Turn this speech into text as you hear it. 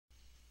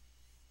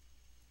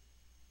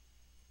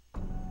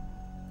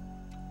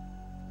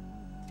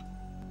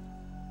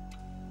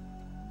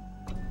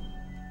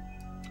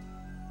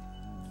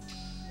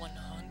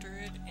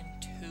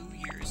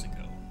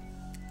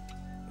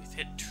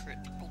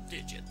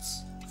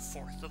digits.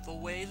 Fourth of the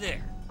way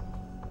there.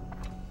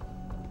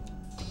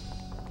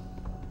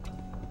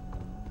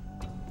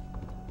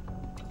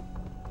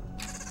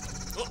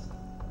 Oh,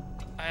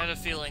 I had a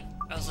feeling.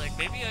 I was like,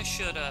 maybe I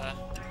should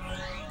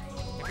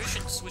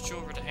switch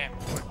over to hammer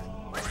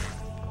quick.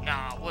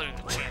 Nah, what are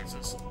the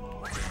chances?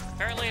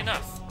 Apparently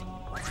enough.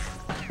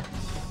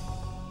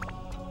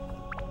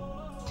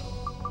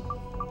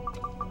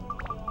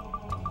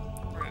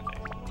 Where are they?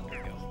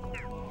 There we go.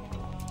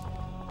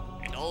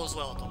 And all is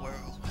well in the world.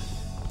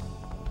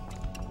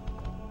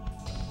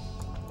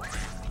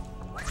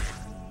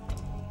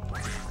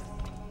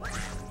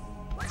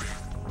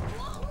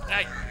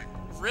 Hey,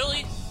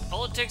 really?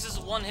 All it takes is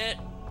one hit?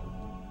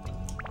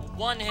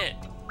 One hit.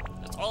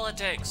 That's all it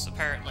takes,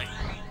 apparently.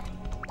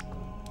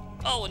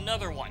 Oh,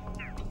 another one.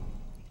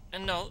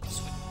 And no,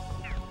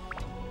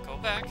 go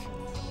back.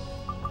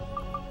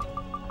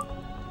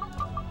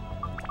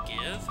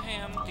 Give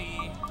him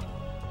the...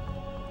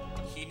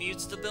 He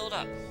needs to build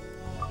up.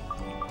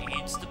 He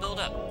needs to build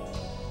up.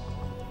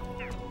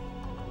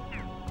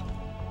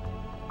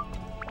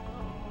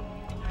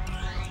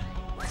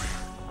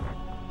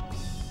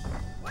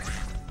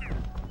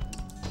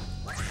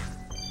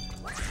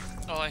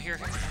 Oh, I hear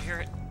it. I hear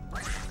it.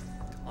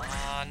 Come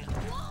on.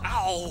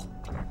 Ow!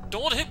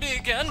 Don't hit me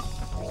again!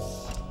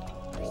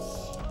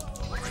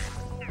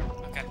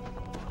 Okay.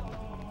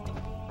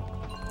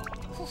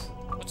 Whew.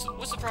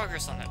 What's the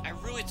progress on that? I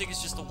really think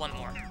it's just the one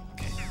more.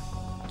 Okay.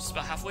 Just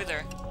about halfway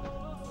there.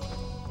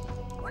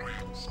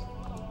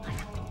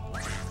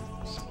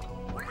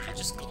 Can't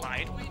just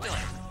glide? What are you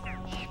doing?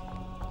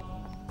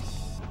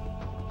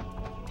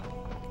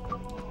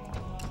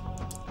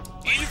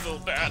 Evil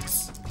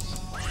bats!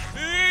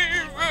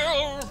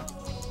 Evil!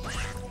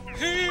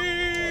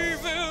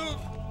 Evil!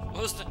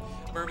 What was the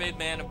Mermaid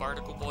Man and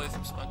Barnacle Boy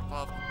from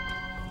SpongeBob?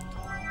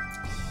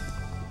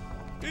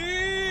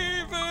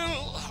 Evil!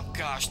 Oh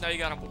gosh, now you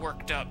got him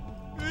worked up.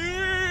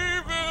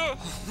 Evil!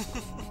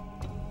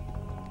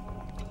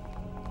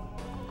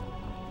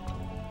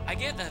 I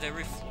get that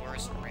every floor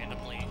is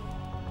randomly...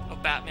 Oh,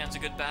 Batman's a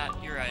good bat.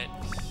 You're right.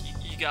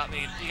 You got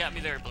me. You got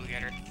me there, Blue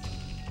Gator.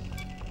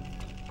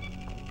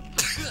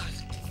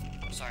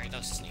 Sorry, that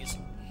was a sneeze.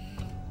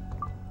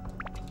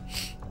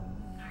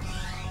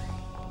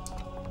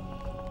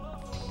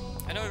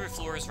 I know every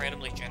floor is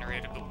randomly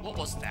generated, but what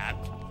was that?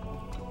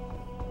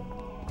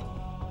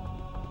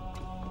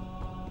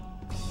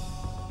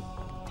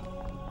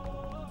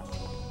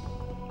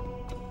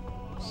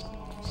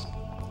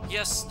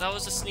 Yes, that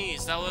was a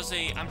sneeze. That was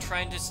a I'm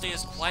trying to stay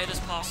as quiet as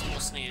possible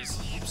sneeze.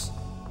 Oops.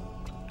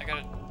 I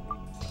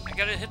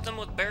gotta hit them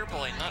with Bear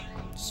Boy, not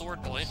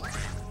Sword Boy.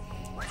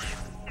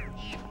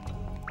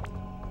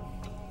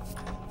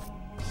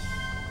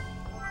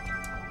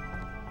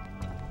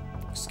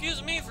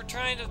 Excuse me for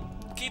trying to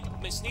keep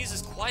my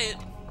sneezes quiet,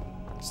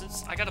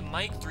 since I got a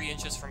mic 3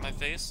 inches from my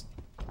face.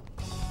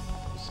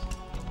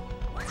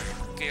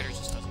 Gator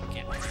just doesn't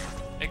get me.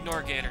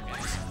 Ignore Gator,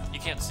 guys. You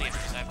can't see it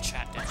because I have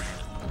chat down with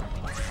it.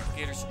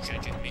 Gator's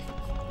judging me.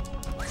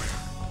 Do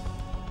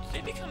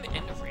they become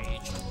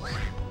enraged?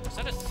 Is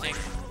that a thing?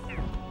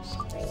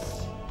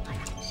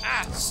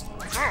 Ah!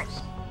 Stop!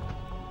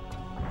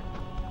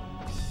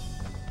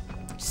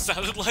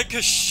 Sounded like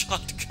a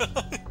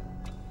shotgun.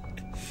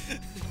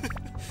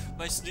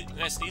 My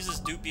sneezes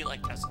do be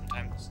like that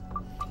sometimes.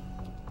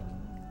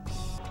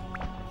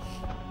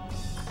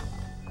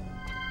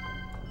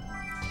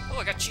 Oh,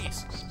 I got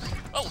cheese.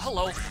 Oh,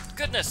 hello.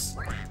 Goodness.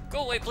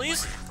 Go away,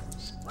 please.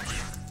 Oh,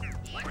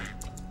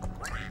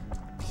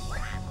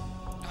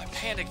 I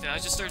panicked and I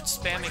just started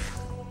spamming.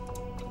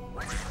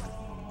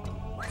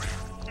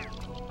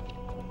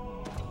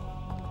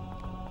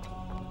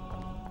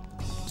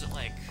 Is it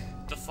like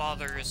the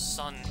father's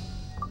son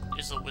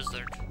is a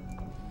wizard?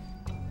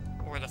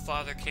 Where the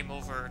father came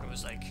over and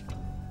was like,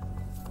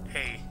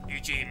 "Hey,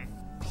 Eugene,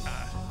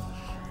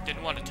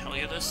 didn't want to tell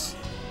you this,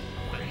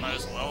 but might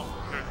as well.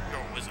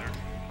 You're a wizard."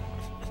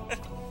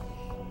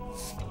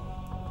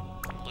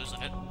 I'm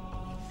losing it.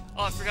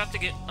 Oh, I forgot to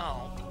get...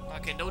 Oh,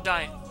 okay, no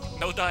dying.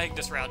 No dying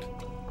this round.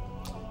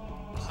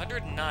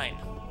 109.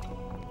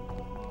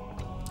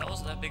 That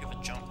wasn't that big of a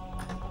jump.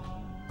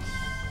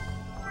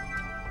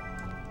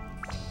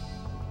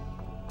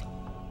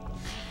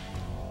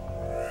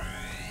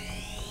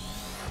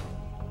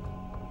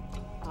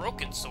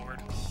 Broken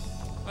sword?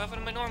 What happened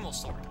to my normal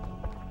sword?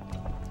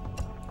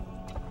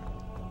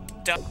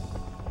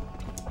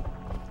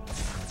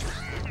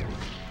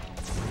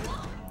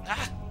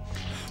 Ah!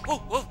 Whoa,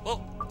 whoa,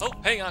 whoa! Oh,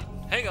 hang on,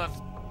 hang on.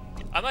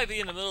 I might be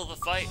in the middle of a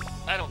fight.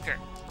 I don't care.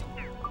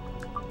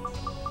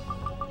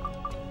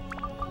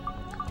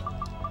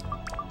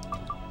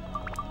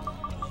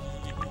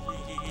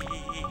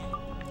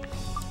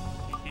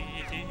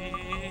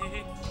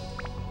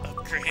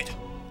 Upgrade.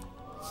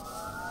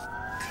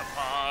 Come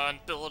on,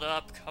 build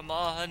up. Come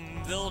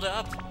on, build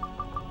up.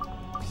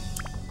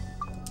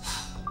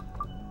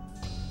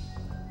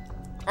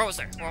 We're almost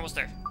there. We're almost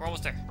there. We're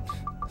almost there.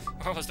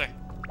 We're almost there.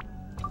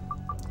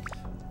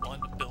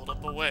 One build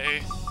up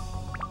away.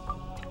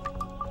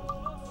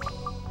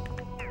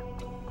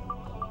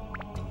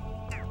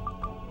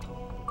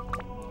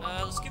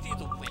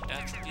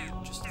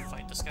 just to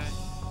fight this guy.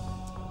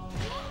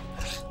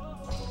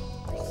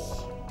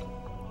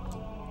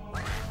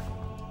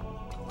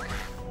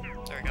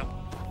 There we go.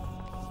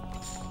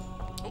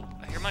 Oh,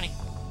 I hear money.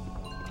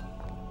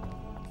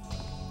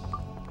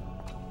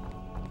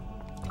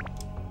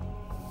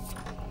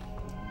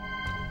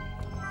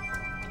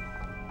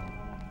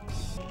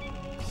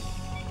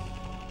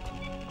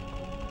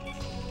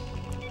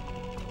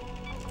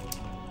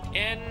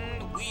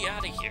 And we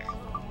out of here.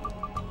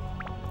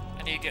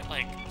 I need to get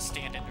like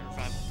stand-in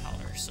revival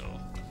powder, so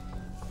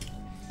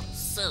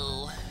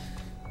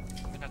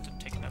I'm gonna have to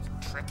take another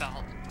trip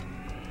out.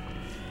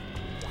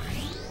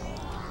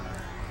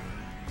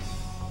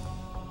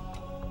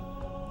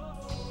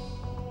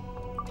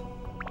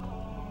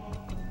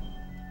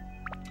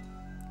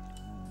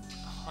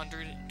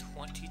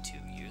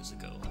 $122 years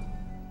ago.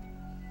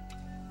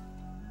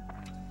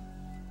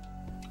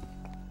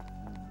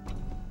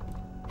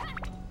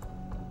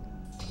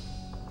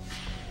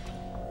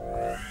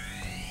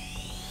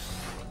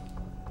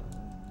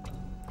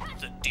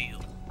 The deal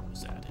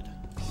was added.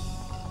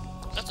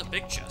 That's a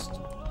big chest.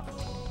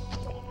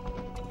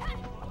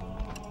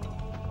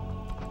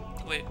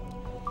 Wait,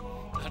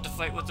 I have to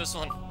fight with this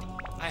one.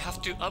 I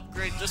have to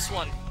upgrade this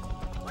one.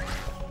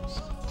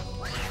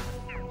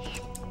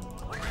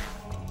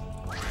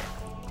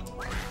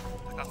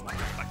 Back off,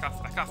 back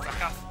off, back off,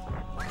 back off.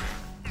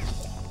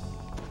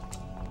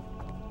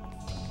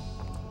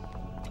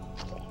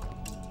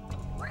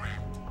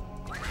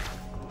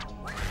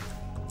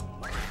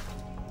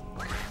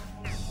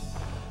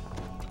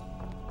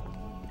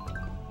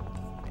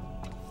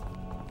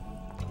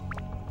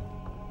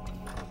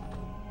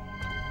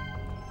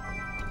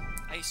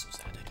 Ice was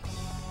added.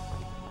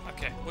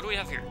 Okay, what do we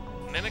have here?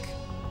 Mimic?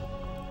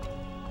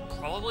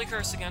 Probably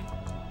curse again.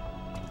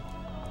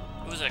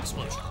 It was an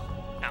explosion.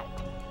 Ow.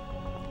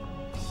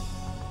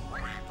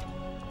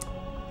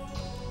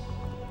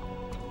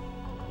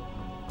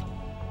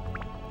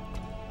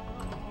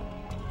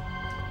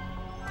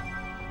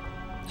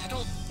 I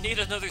don't need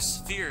another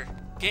sphere.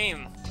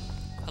 Game.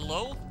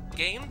 Hello?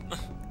 Game?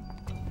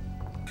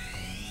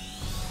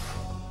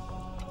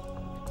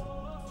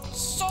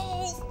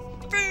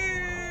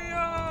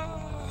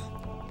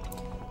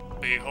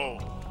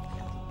 Behold,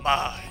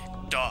 my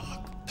dark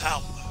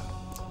power.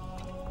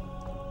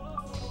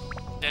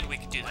 Then we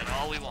can do that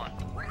all we want.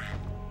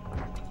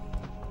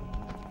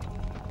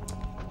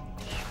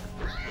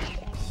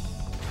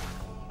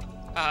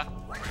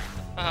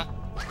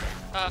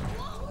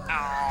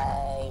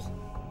 Ow.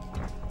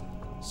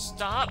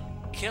 Stop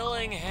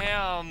killing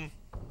him.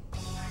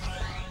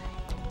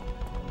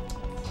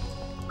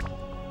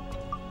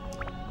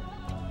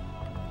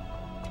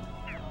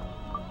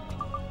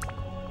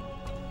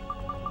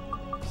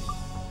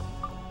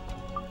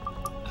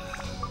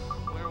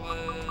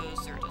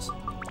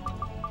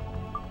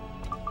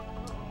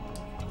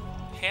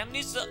 Ham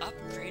needs to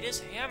upgrade his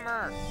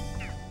hammer.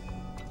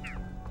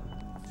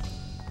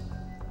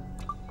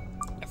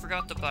 I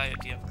forgot to buy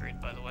the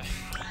upgrade, by the way.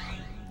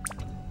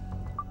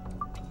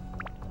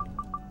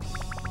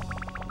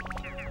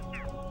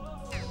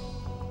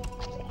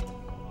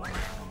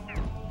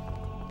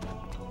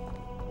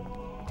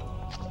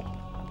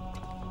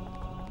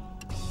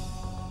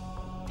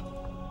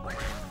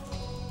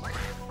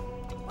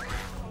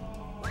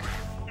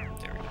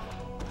 There we go.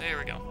 There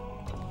we go.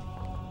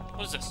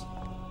 What is this?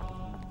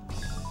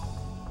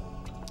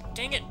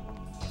 Dang it!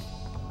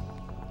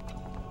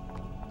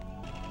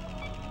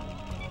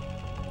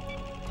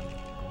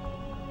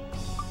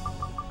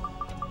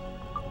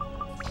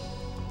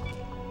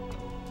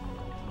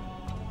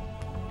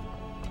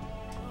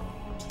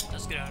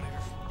 Let's get out of here.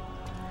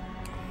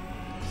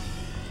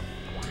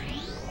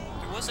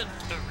 There wasn't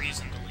a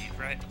reason to leave,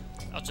 right?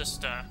 I'll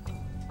just head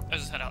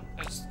out.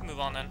 I'll just move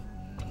on then.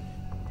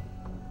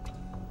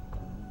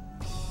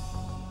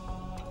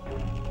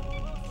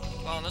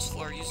 Well, on this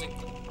floor, using...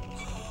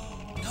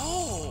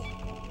 No!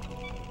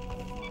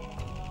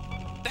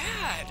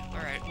 Bad!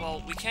 Alright,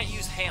 well, we can't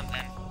use ham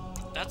then.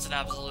 That's an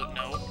absolute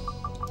no.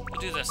 We'll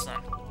do this then.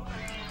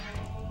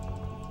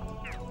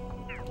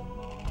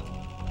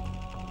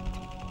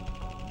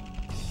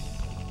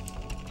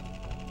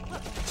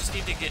 Just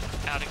need to get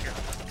out of here.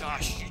 Oh my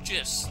gosh, you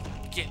just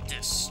get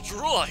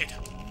destroyed!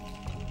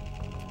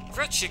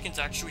 Fried chicken's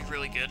actually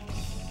really good.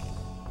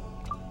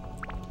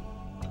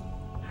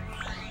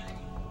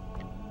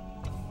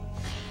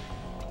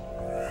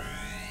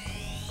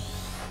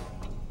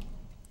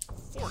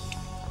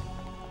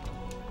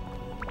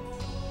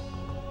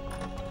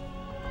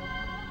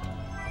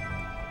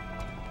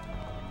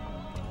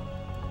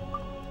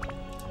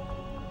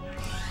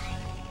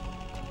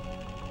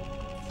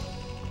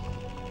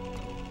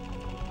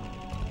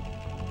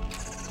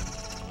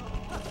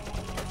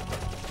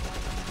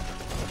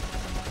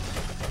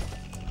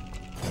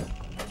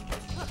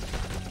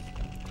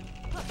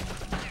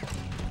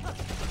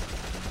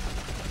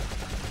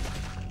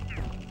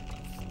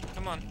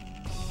 Come on.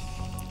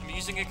 I'm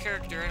using a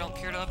character I don't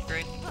care to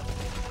upgrade.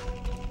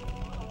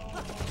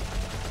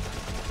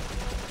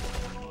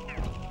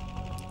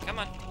 Come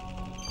on.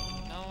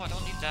 No, I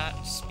don't need that.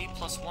 Speed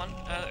 +1?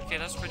 Okay,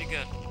 that's pretty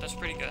good. That's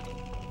pretty good.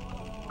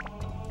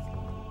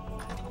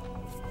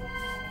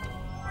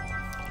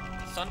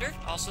 Thunder,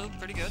 also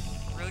pretty good.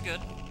 Really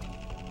good.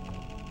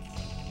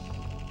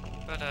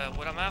 But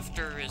what I'm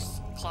after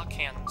is clock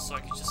hands, so I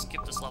can just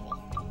skip this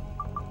level.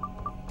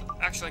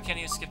 Actually, I can't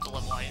even skip the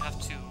level. I have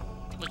to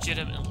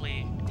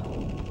legitimately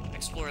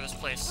explore this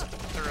place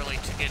thoroughly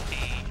to get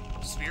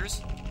the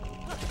spheres.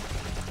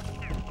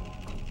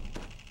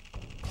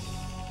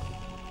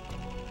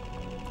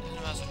 And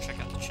I might as well check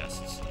out the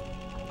chests.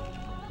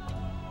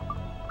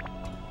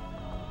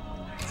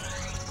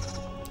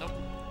 Nope.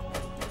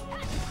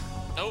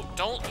 No,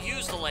 don't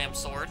use the lamb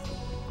sword.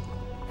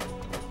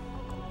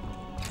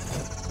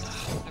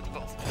 They're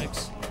both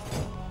pigs.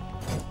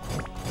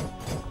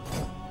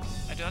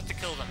 I do have to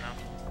kill them now.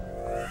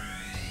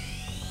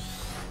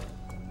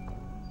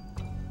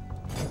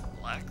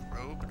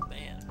 Black-robed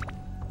man.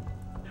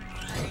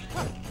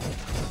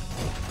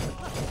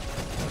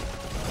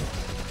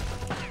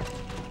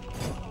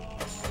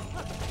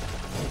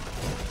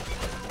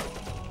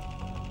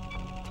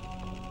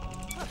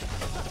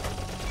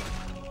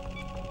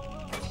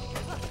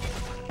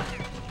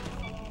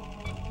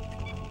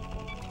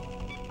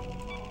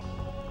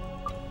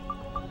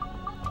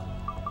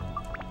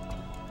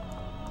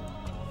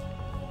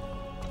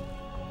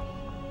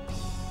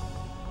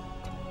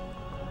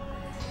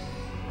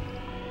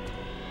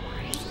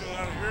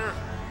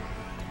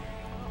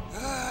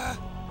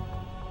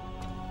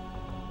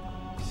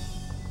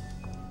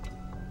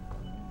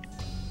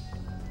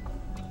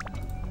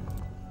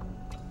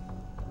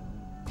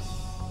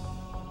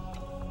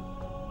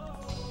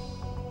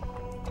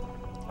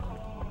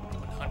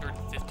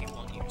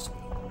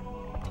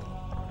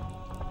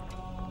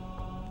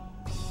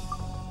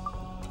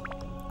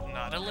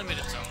 Not a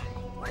limited zone.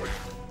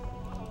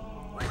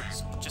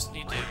 So just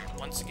need to,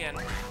 once again,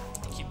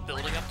 keep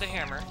building up the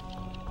hammer.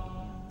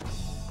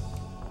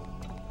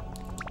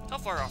 How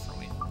far off are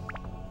we?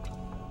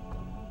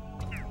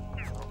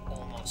 We're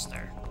almost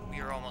there.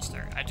 We are almost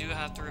there. I do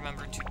have to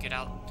remember to get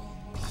out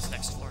this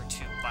next floor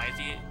to buy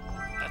the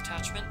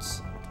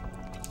attachments.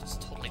 It's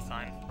totally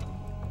fine.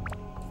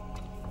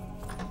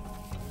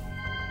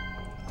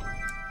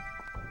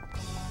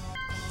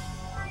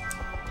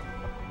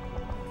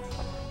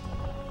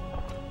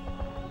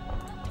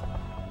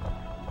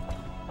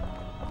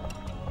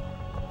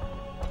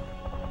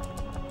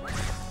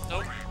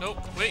 Nope,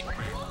 wait.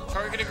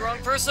 Targeting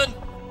wrong person.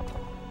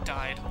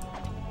 Died.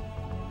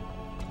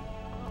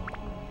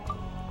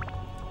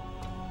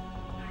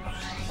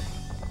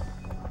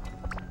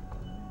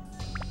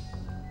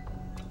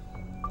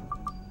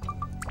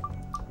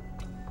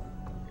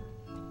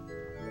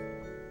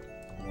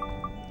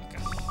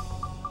 Okay.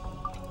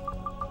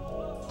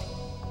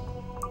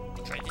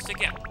 Try this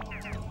again.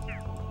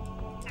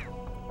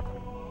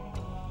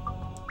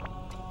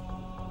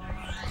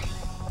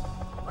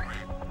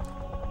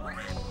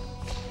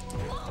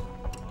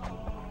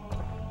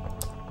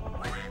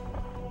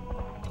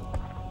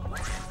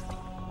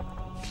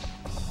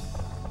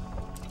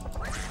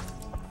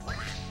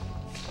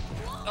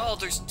 Oh,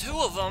 there's two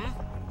of them.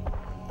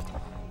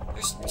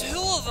 There's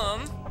two of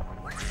them.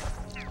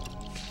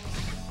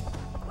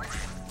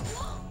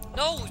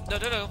 No, no,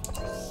 no, no.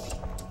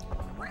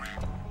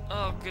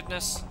 Oh,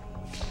 goodness.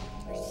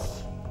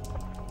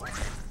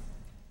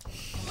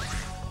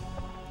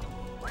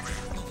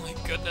 Oh my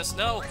goodness,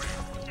 no.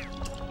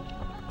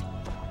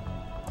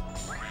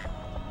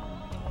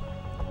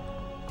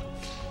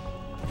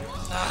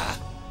 Ah.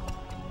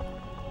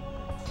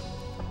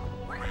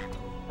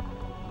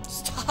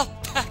 Stop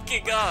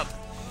backing up!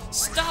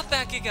 Stop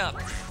backing up!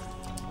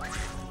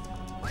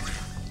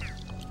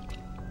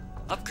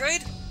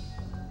 Upgrade?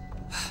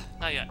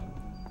 Not yet.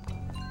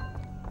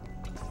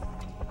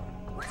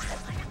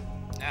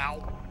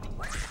 Ow.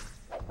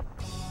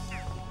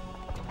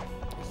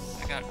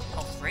 I got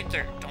health right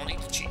there. Don't eat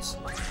the cheese.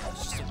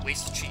 It's just a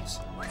waste of cheese.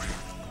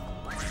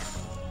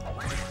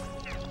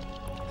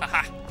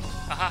 Haha.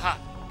 Ha ha ha.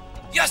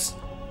 Yes!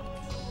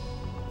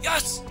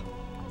 Yes!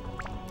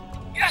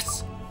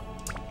 Yes!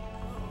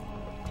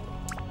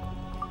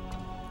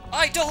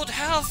 I don't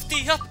have the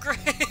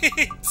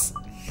upgrades!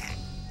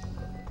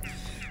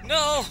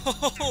 No!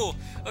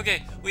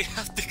 Okay, we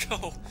have to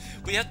go.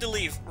 We have to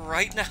leave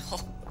right now.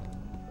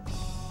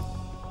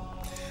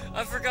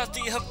 I forgot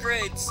the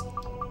upgrades.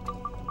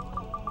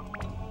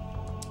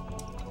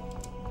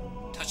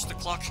 Touch the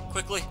clock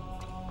quickly.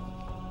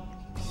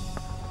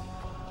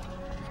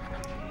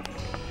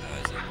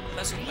 I'm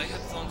messing with my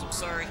headphones, I'm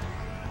sorry.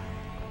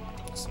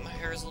 So my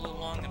hair is a little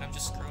long and I'm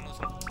just screwing with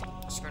the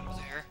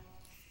hair.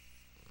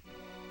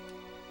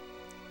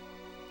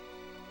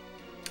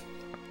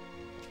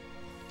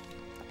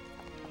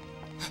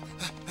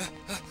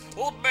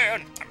 Old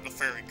man, I'm the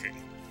Fairy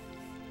King.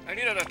 I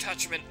need an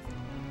attachment.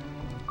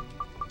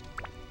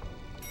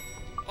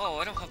 Oh,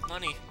 I don't have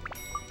money.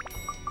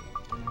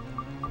 There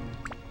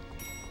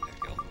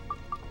we go.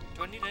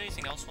 Do I need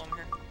anything else while I'm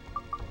here?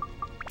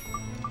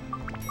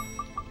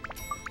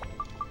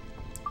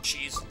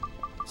 Cheese.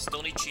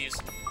 Still need cheese.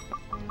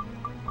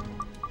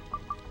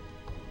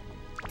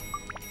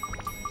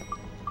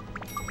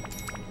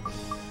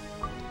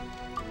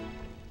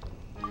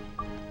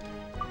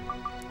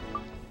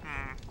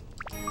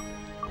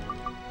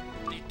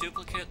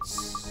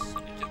 duplicates?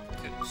 Any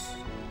duplicates?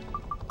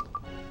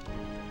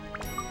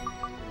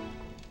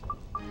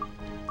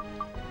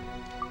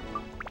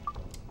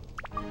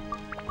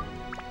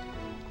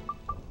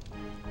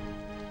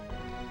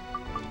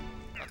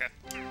 Okay.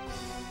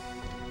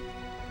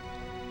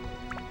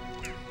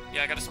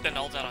 Yeah, I gotta spend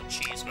all that on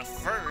cheese, but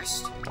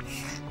first...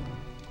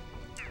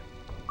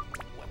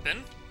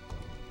 Weapon.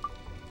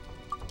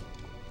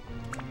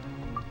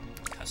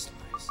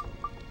 Customize.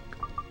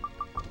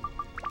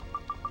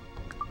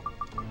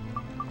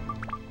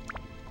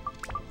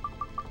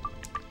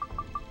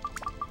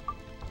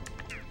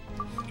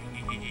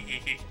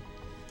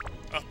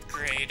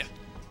 Upgrade.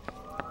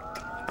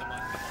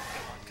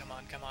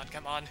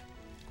 Come on.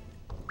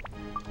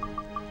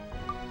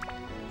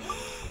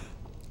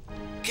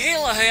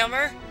 Gaia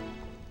hammer!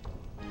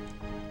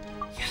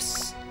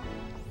 Yes!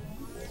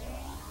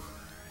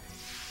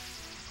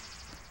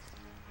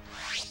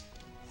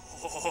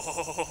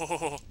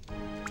 Oh.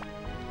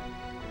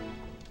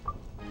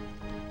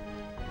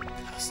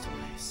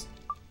 Customize.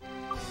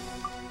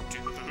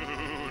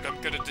 Dude,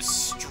 I'm gonna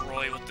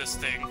destroy with this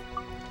thing.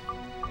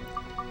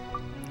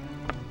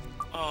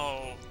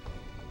 Oh.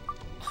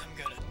 I'm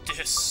gonna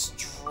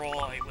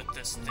destroy with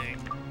this thing.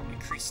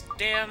 Increase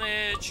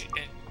damage,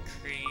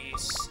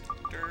 increase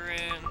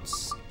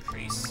endurance,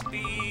 increase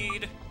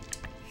speed.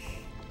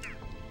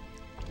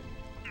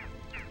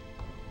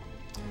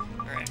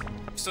 Alright,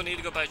 still need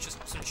to go buy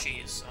just some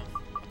cheese, so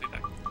I'll be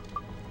back.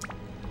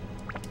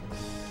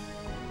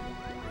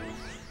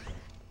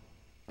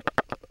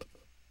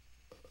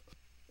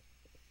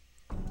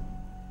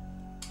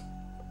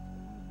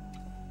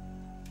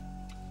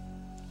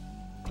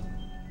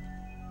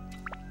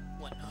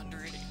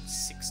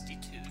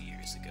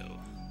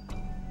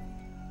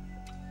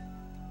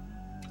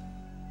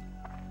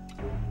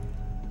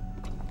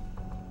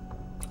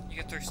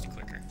 Thirsty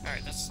quicker.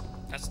 Alright,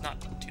 that's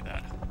not too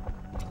bad.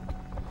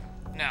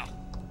 Now,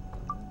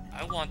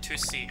 I want to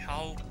see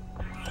how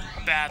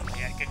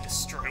badly I can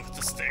destroy with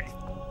this thing.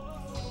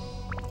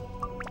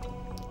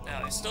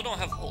 Now, I still don't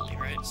have holy,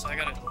 right? So I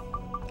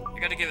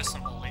gotta give it some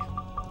holy.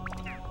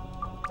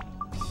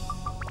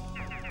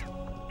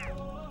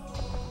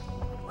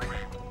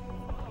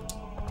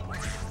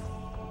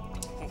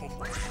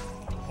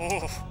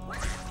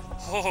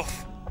 Oh.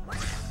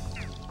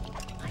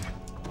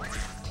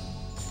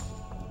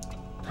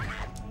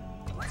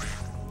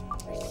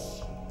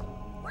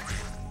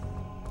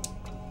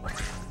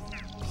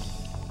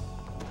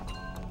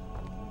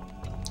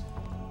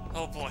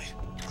 Oh boy.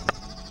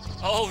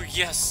 Oh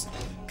yes!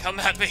 Come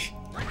at me!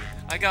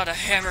 I got a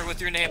hammer with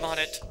your name on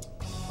it.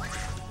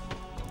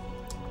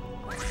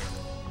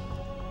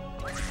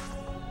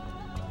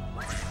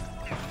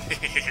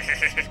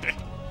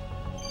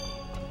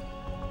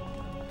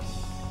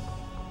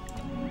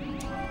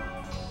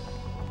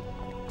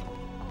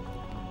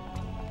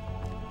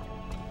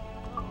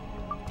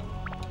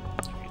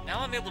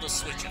 Now I'm able to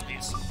switch at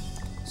least.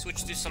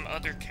 Switch to some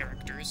other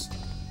characters.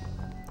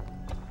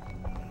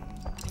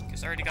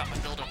 I already got my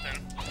build-up in.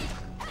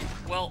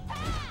 Well,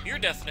 you're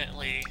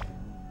definitely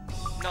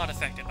not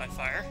affected by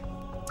fire.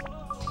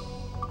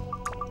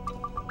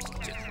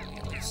 Generally,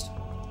 at least.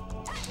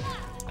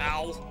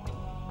 Ow!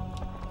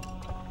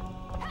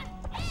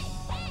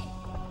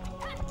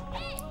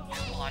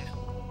 Come on.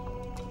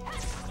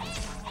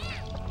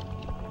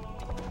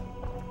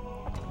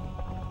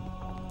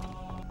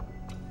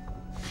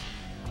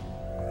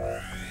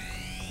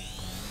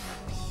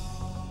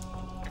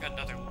 I got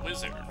another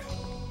wizard.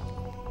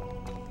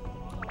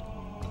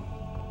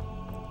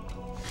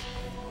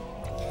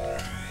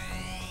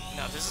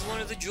 Now, this is one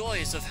of the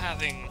joys of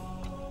having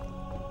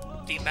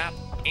the map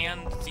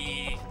and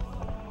the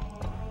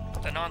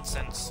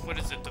nonsense. What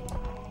is it?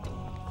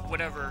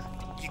 Whatever.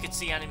 You can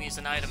see enemies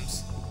and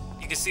items.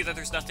 You can see that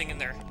there's nothing in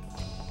there.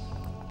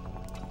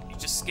 You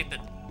just skip it.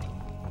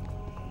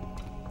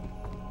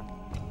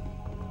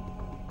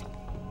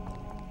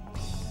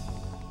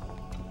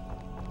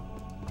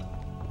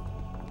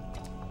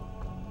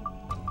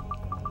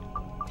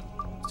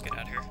 Let's get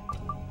out of here.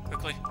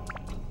 Quickly.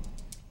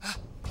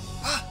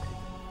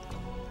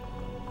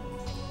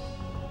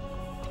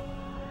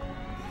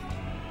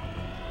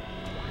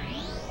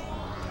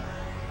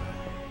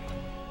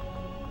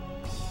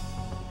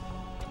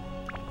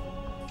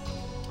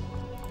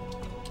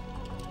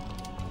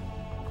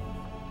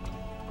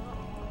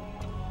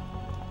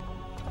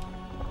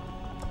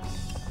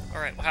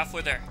 Alright, we're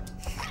halfway there.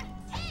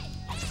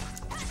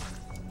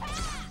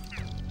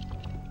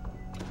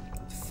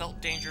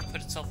 Felt danger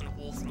put itself in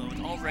wolf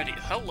mode already.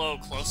 Hello,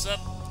 close-up.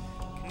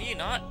 Can you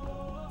not?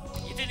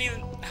 You didn't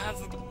even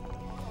have a...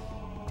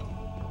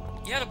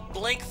 You had a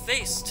blank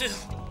face, too.